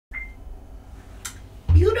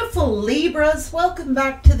Beautiful Libras, welcome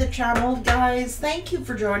back to the channel, guys. Thank you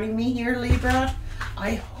for joining me here, Libra.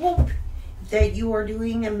 I hope that you are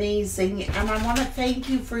doing amazing, and I want to thank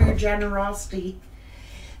you for your generosity.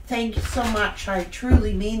 Thank you so much. I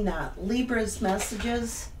truly mean that. Libra's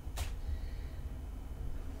messages.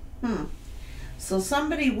 So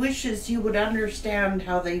somebody wishes you would understand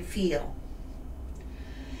how they feel.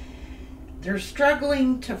 They're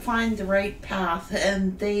struggling to find the right path,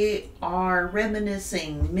 and they are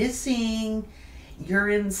reminiscing, missing your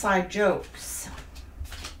inside jokes.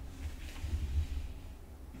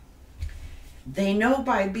 They know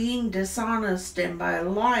by being dishonest and by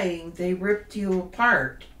lying, they ripped you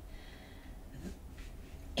apart.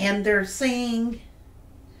 And they're saying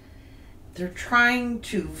they're trying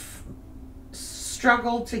to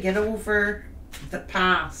struggle to get over the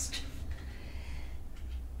past.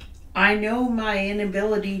 I know my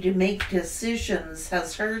inability to make decisions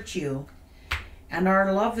has hurt you, and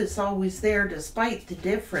our love is always there despite the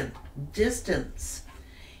different distance.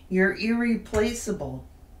 You're irreplaceable.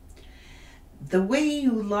 The way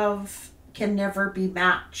you love can never be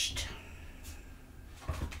matched.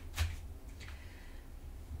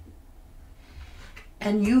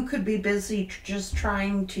 And you could be busy just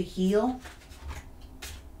trying to heal.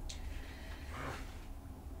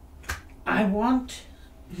 I want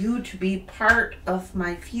you to be part of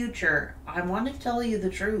my future. I want to tell you the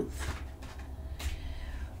truth.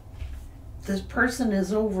 This person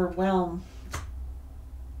is overwhelmed.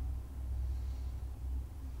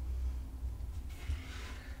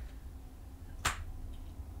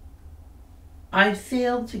 I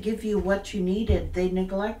failed to give you what you needed. They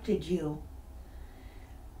neglected you.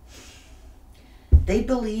 They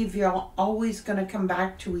believe you're always going to come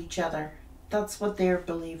back to each other. That's what they're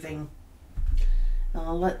believing.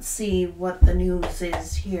 Let's see what the news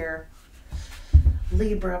is here.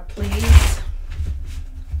 Libra, please.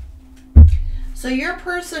 So your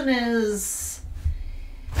person is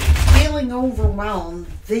feeling overwhelmed.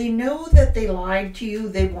 They know that they lied to you.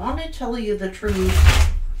 They want to tell you the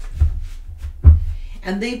truth.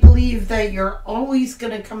 And they believe that you're always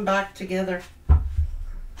going to come back together.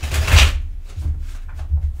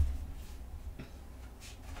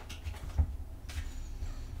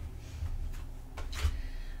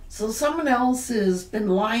 So someone else has been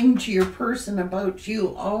lying to your person about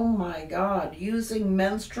you. Oh my God. Using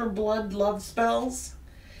menstrual blood love spells.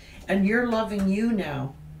 And you're loving you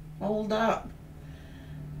now. Hold up.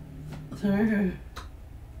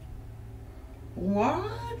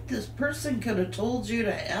 What? This person could have told you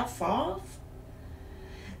to F off?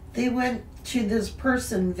 They went to this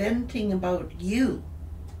person venting about you.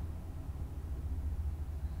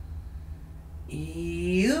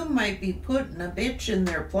 You might be putting a bitch in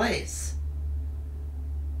their place.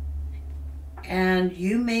 And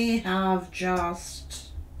you may have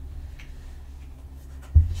just...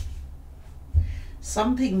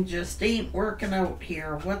 something just ain't working out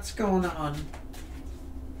here. What's going on?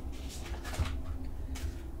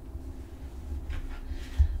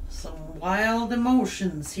 Some wild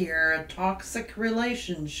emotions here. A toxic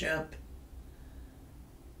relationship.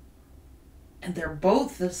 And they're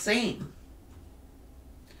both the same.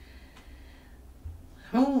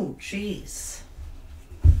 Oh, jeez.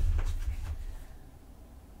 They're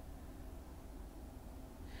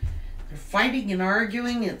fighting and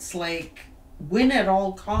arguing. It's like win at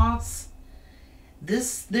all costs.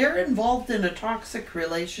 They're involved in a toxic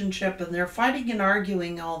relationship, and they're fighting and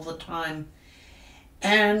arguing all the time.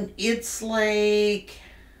 And it's like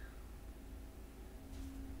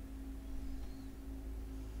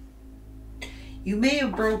you may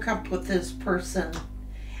have broke up with this person.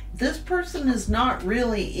 This person is not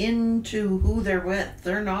really into who they're with.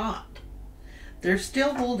 They're not. They're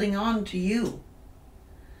still holding on to you,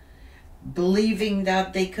 believing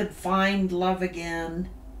that they could find love again.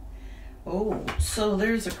 Oh, so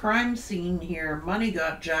there's a crime scene here. Money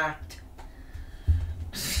got jacked.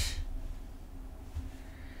 This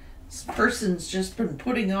person's just been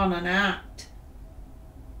putting on an act.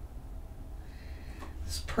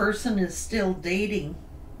 This person is still dating.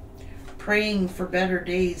 Praying for better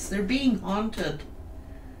days. They're being haunted.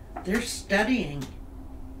 They're studying.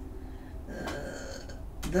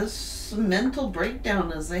 This mental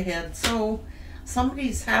breakdown is ahead. So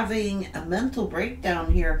somebody's having a mental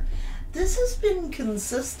breakdown here. This has been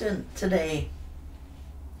consistent today.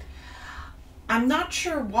 I'm not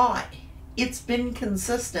sure why. It's been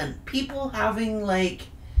consistent. People having like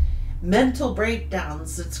mental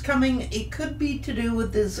breakdowns. It's coming. It could be to do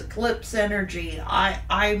with this eclipse energy.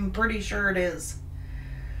 I'm pretty sure it is.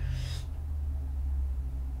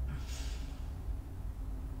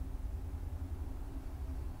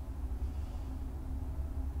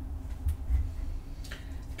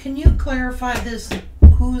 Can you clarify this?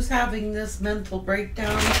 Who's having this mental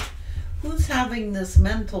breakdown? Who's having this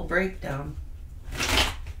mental breakdown?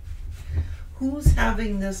 Who's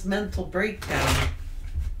having this mental breakdown?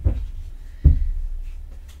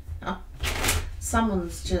 Oh,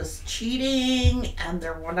 someone's just cheating and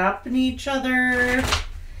they're one-upping each other.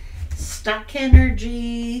 Stuck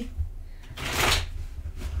energy.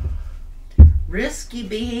 Risky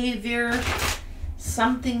behavior.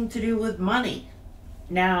 Something to do with money.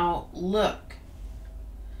 Now, look.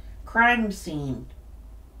 Crime scene.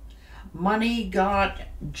 Money got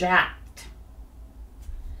jacked.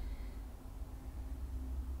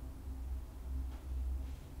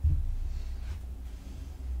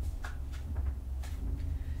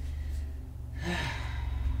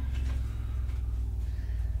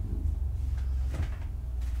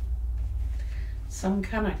 Some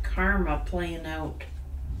kind of karma playing out.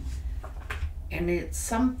 And it's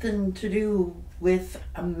something to do with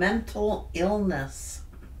a mental illness.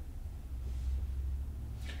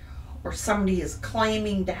 Or somebody is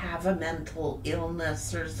claiming to have a mental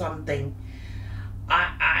illness or something.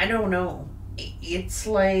 I don't know. It's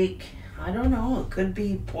like, I don't know, it could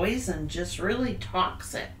be poison, just really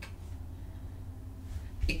toxic.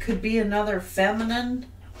 It could be another feminine.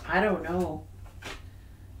 I don't know.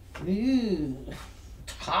 Ooh,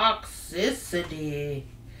 toxicity.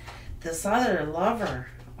 This other lover.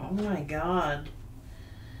 Oh my God.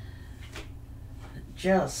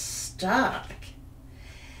 Just stuck.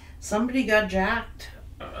 Somebody got jacked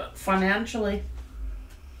financially.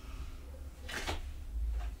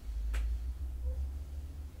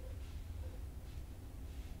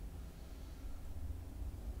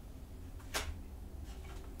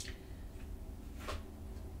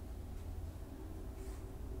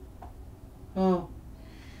 Oh,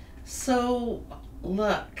 so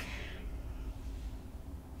look.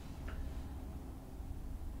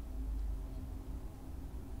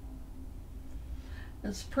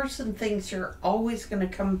 This person thinks you're always going to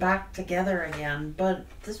come back together again, but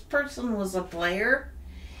this person was a player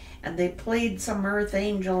and they played some earth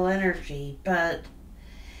angel energy, but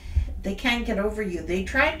they can't get over you. They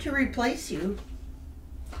tried to replace you,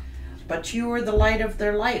 but you were the light of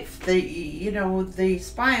their life. They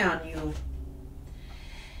spy on you.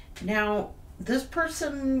 Now, this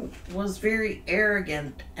person was very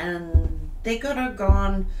arrogant and they could have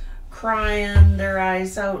gone crying their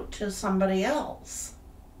eyes out to somebody else.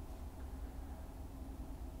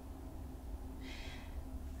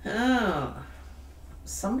 Oh,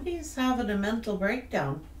 somebody's having a mental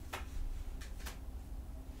breakdown.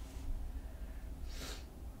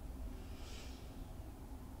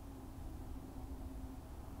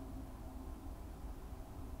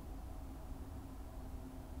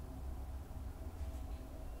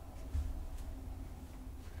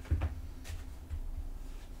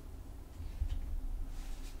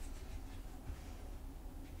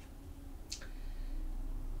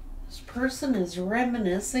 Person is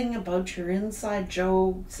reminiscing about your inside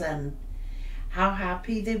jokes and how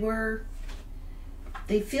happy they were.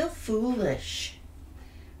 They feel foolish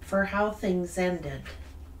for how things ended.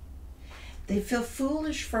 They feel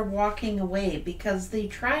foolish for walking away because they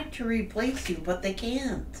tried to replace you, but they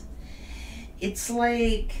can't. It's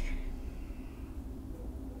like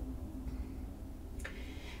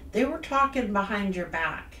they were talking behind your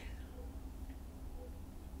back.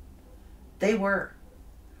 They were.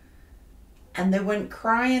 And they went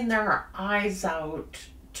crying their eyes out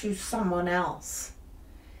to someone else.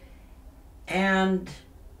 And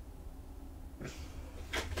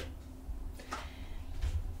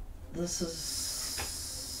this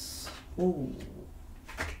is, ooh.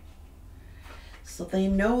 So they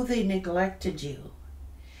know they neglected you.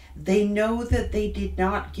 They know that they did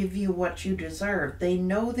not give you what you deserved. They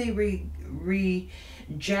know they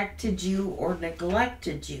rejected you or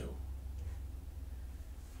neglected you.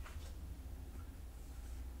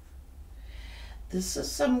 This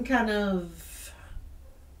is some kind of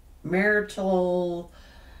marital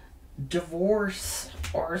divorce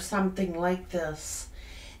or something like this.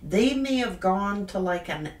 They may have gone to like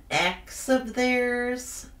an ex of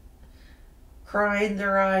theirs, crying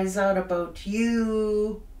their eyes out about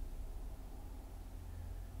you.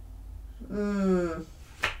 To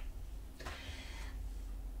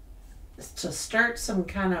start some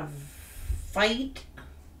kind of fight.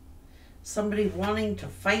 Somebody wanting to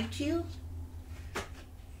fight you.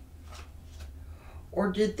 Or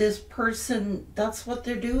did this person, that's what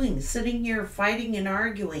they're doing, sitting here fighting and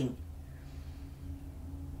arguing.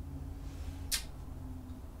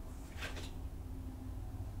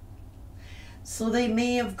 So they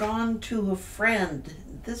may have gone to a friend.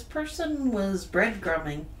 This person was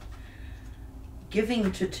breadcrumbing.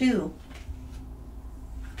 giving to two.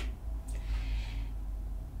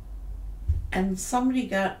 And somebody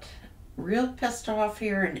got real pissed off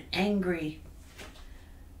here and angry.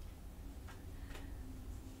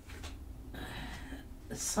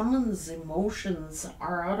 Someone's emotions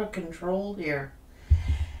are out of control here.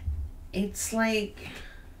 It's like,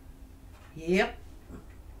 yep,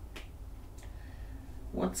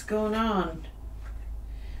 what's going on?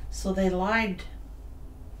 So they lied.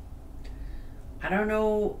 I don't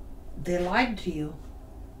know, they lied to you.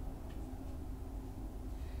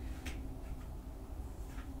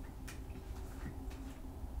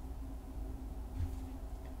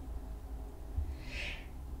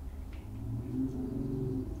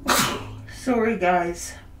 Sorry,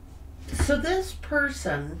 guys. So this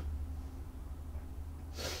person,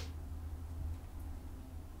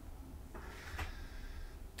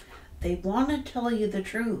 they want to tell you the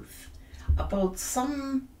truth about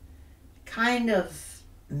some kind of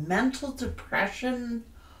mental depression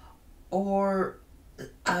or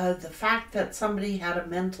the fact that somebody had a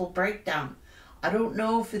mental breakdown. I don't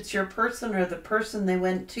know if it's your person or the person they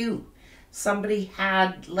went to. Somebody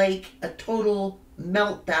had like a total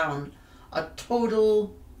meltdown, a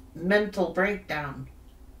total mental breakdown.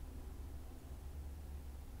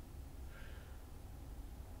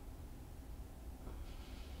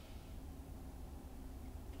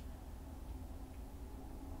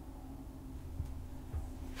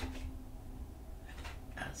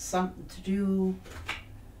 Something to do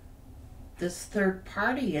this third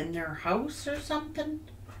party in their house or something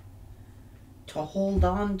to hold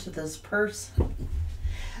on to this person.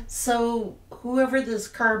 So whoever this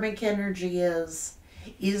karmic energy is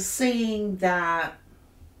saying that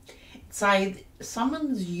it's either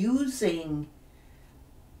someone's using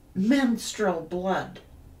menstrual blood,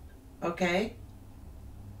 okay?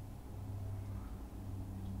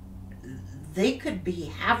 They could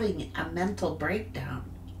be having a mental breakdown.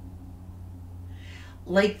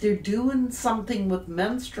 Like they're doing something with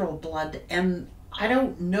menstrual blood, and I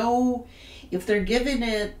don't know if they're giving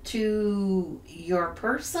it to your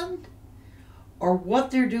person or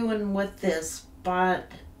what they're doing with this,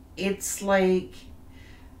 but it's like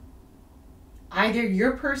either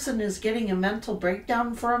your person is getting a mental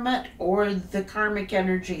breakdown from it or the karmic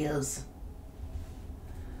energy is.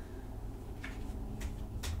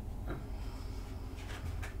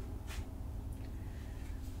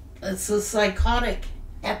 It's a psychotic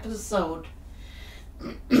episode.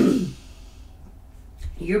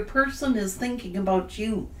 Your person is thinking about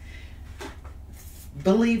you,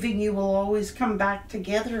 believing you will always come back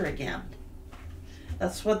together again.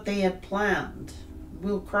 That's what they had planned.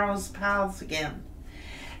 We'll cross paths again.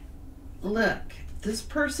 Look, this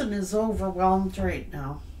person is overwhelmed right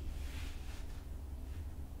now.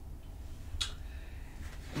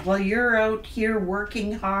 While you're out here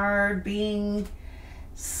working hard, being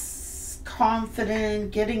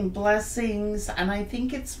confident, getting blessings, and I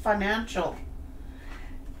think it's financial.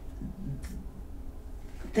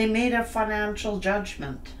 They made a financial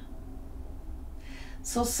judgment.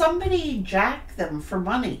 So somebody jacked them for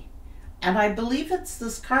money. And I believe it's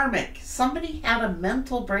this karmic. Somebody had a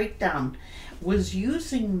mental breakdown, was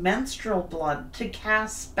using menstrual blood to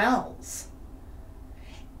cast spells.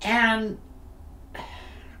 And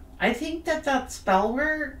I think that spell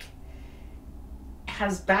work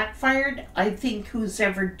has backfired. I think who's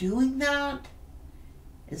ever doing that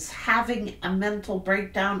is having a mental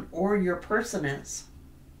breakdown, or your person is.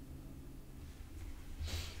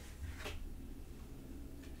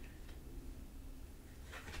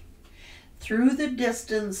 Through the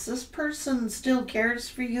distance, this person still cares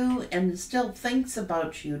for you and still thinks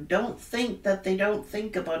about you. Don't think that they don't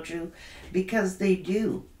think about you, because they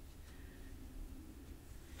do.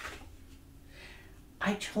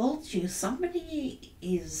 I told you, somebody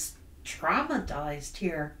is traumatized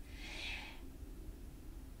here.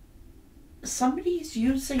 Somebody's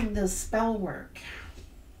using this spell work.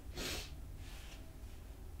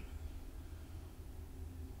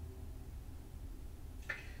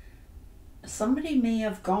 Somebody may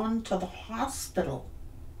have gone to the hospital.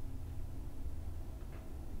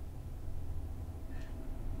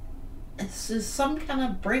 This is some kind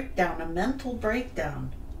of breakdown, a mental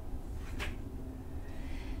breakdown.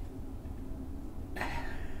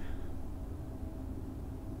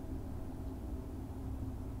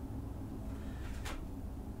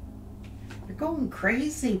 They're going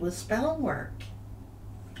crazy with spell work.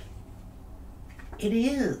 It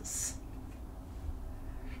is.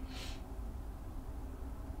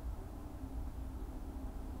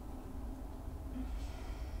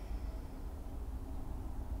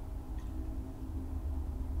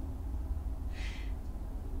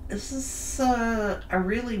 This is a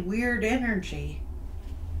really weird energy.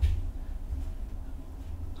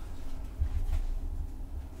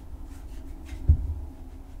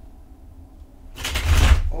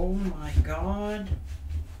 Oh my God.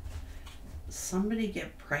 Somebody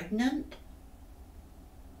get pregnant?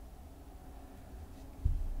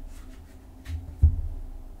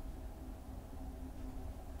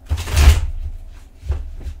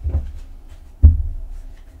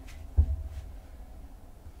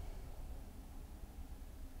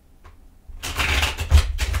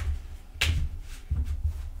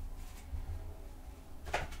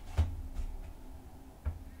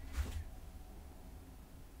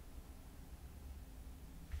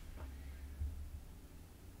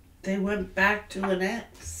 They went back to an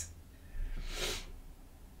ex.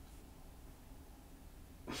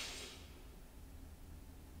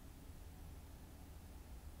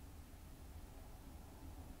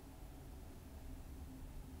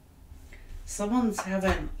 Someone's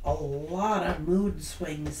having a lot of mood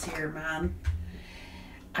swings here, man.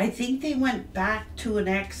 I think they went back to an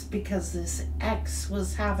ex because this ex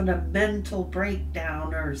was having a mental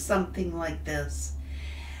breakdown or something like this.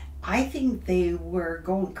 I think they were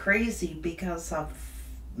going crazy because of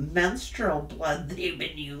menstrual blood they've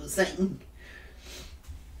been using.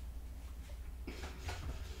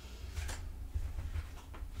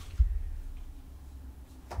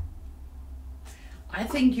 I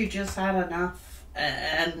think you just had enough,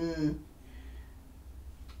 and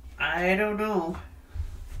I don't know.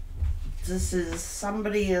 This is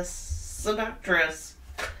somebody, a seductress.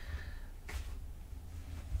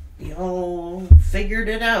 Y'all figured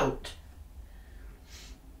it out.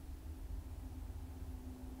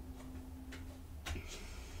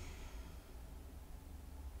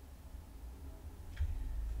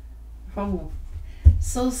 Oh,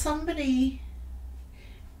 so somebody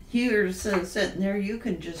here says sitting there, you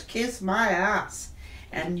can just kiss my ass,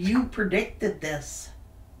 and you predicted this.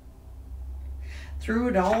 Through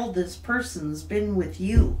it all, this person's been with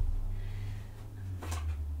you.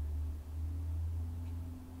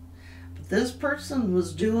 But this person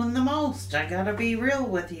was doing the most. I gotta be real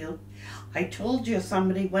with you. I told you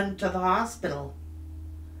somebody went to the hospital.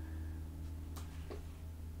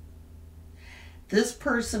 This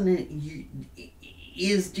person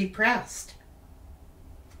is depressed.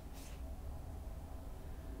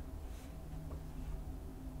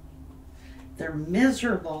 They're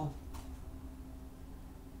miserable.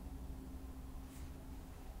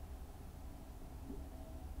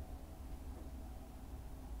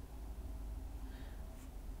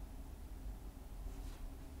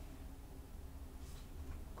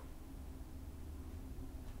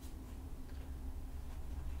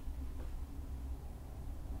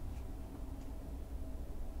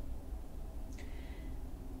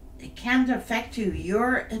 It can't affect you.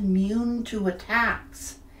 You're immune to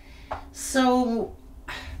attacks. So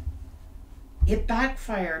it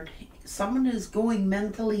backfired. Someone is going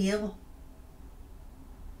mentally ill.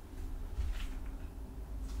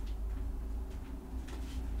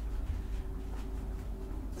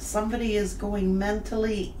 Somebody is going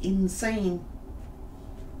mentally insane.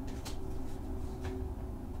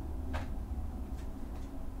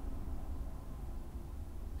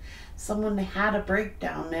 Someone had a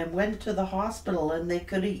breakdown and went to the hospital, and they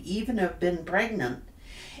could even have been pregnant.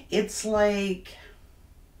 It's like,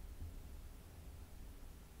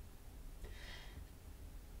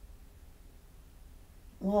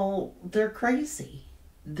 well, they're crazy.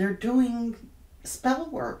 They're doing spell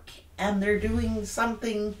work, and they're doing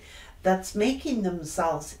something that's making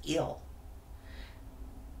themselves ill.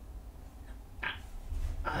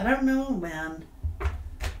 I don't know, man.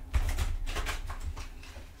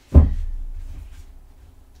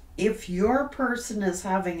 If your person is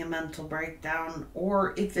having a mental breakdown,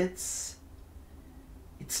 or if it's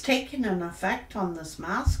taken an effect on this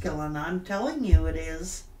masculine, I'm telling you it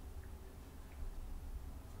is.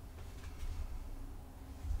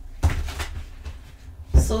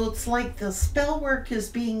 So it's like the spell work is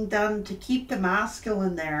being done to keep the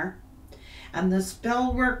masculine there, and the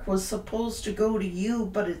spell work was supposed to go to you,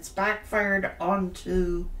 but it's backfired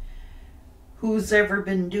onto who's ever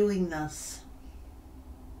been doing this.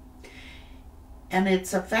 And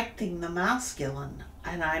it's affecting the masculine,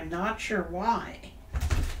 and I'm not sure why.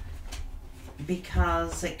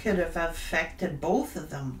 Because it could have affected both of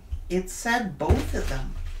them. It said both of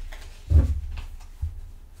them.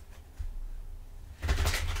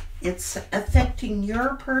 It's affecting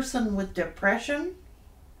your person with depression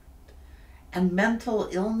and mental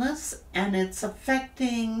illness, and it's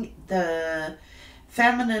affecting the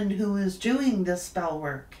feminine who is doing the spell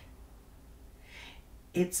work.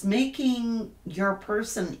 It's making your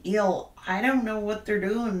person ill. I don't know what they're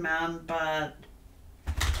doing, man, but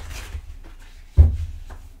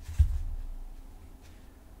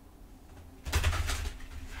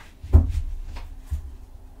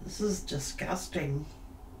this is disgusting.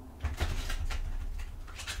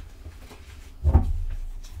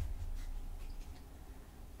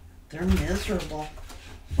 They're miserable.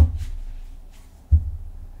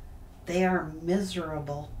 They are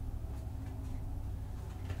miserable.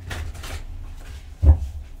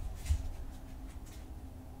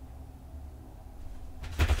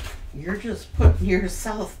 You're just putting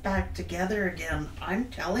yourself back together again. I'm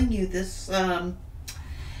telling you, this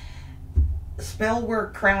spell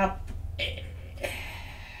work crap.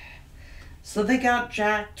 So they got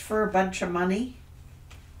jacked for a bunch of money.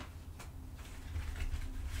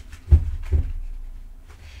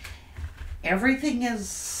 Everything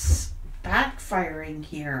is backfiring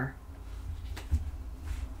here.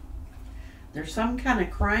 There's some kind of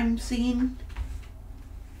crime scene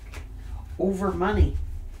over money.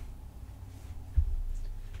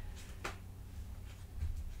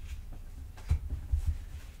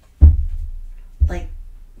 Like,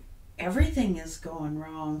 everything is going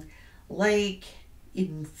wrong. Like,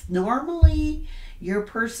 normally your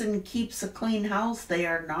person keeps a clean house. They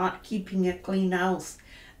are not keeping a clean house.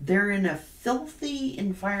 They're in a filthy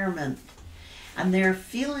environment and they're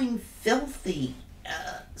feeling filthy.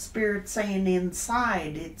 Spirit saying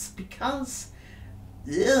inside, it's because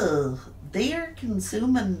they are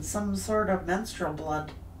consuming some sort of menstrual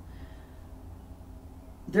blood.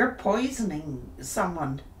 They're poisoning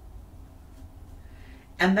someone.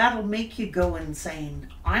 And that'll make you go insane.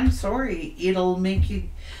 I'm sorry, it'll make you...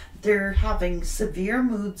 They're having severe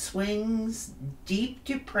mood swings, deep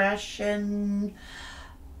depression.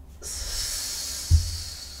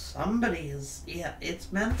 Somebody is... Yeah,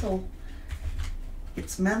 it's mental.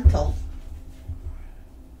 It's mental.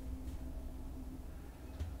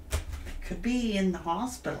 Could be in the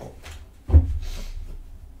hospital.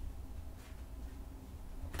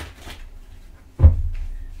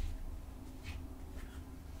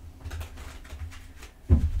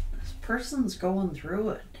 Person's going through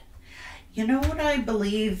it. You know what I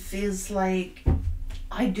believe is, like,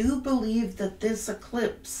 I do believe that this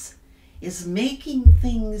eclipse is making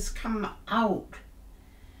things come out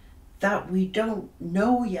that we don't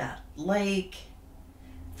know yet, like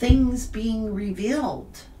things being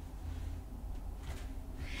revealed.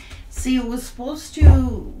 See, it was supposed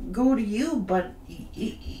to go to you, but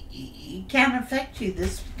it can't affect you.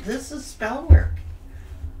 This is spell work.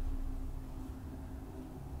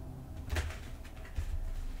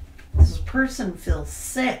 This person feels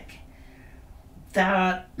sick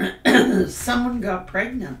that someone got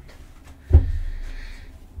pregnant.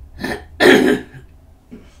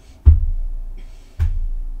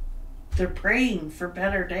 They're praying for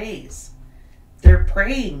better days. They're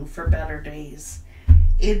praying for better days.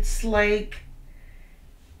 It's like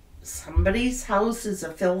somebody's house is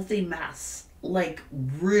a filthy mess. Like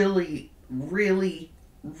really, really,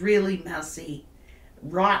 really messy.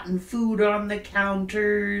 Rotten food on the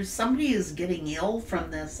counters. Somebody is getting ill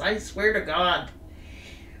from this. I swear to God.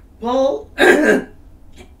 Well, and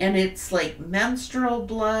it's like menstrual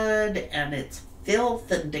blood and it's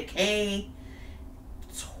filth and decay.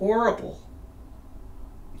 It's horrible.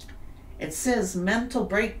 It says mental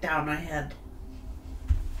breakdown ahead.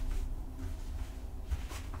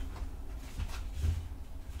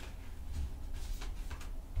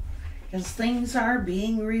 Because things are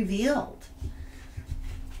being revealed.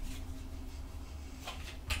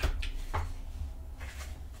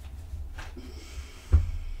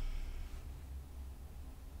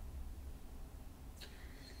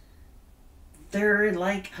 They're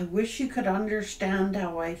like, I wish you could understand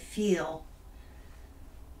how I feel.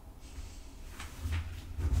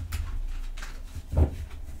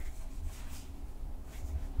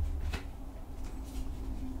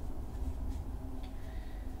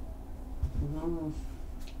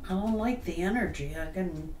 I don't like the energy.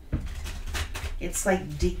 It's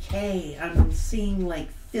like decay. I'm seeing like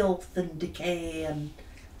filth and decay and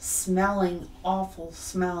smelling awful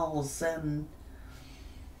smells, and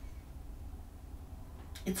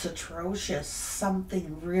it's atrocious.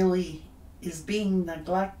 Something really is being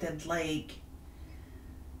neglected. Like,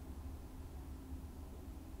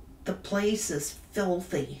 the place is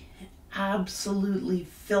filthy. Absolutely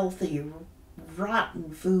filthy.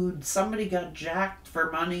 Rotten food. Somebody got jacked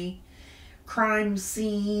for money. Crime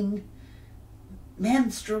scene.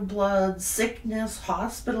 Menstrual blood. Sickness.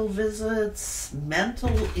 Hospital visits.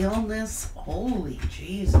 Mental illness. Holy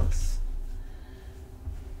Jesus.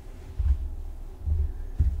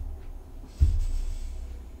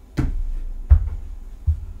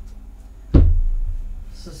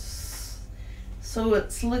 So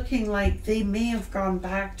it's looking like they may have gone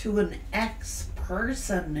back to an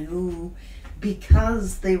ex-person who,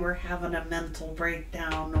 because they were having a mental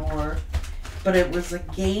breakdown, but it was a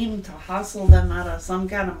game to hustle them out of some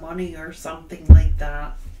kind of money or something like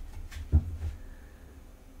that.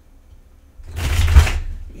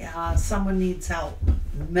 Yeah, someone needs help.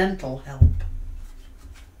 Mental help.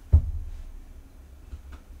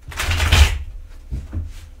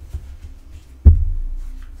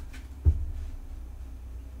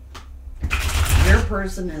 Your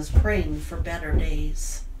person is praying for better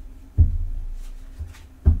days.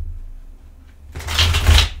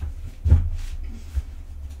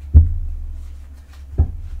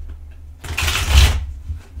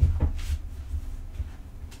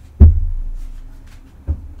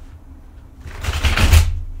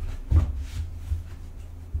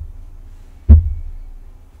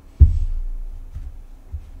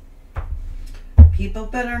 People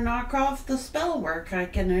better knock off the spell work, I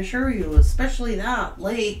can assure you, especially that.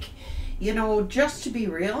 Like, you know, just to be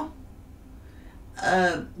real,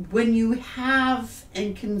 when you have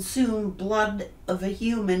and consume blood of a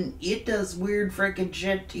human, it does weird freaking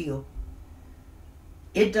shit to you.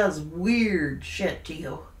 It does weird shit to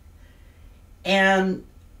you. And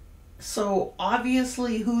so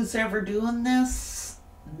obviously who's ever doing this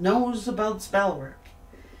knows about spell work.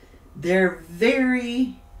 They're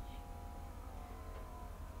very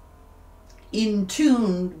in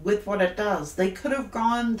tune with what it does. They could have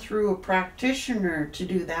gone through a practitioner to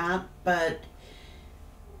do that, but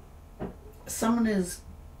someone is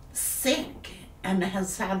sick and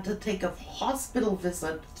has had to take a hospital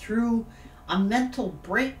visit through a mental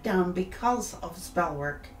breakdown because of spell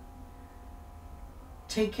work.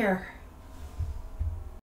 Take care.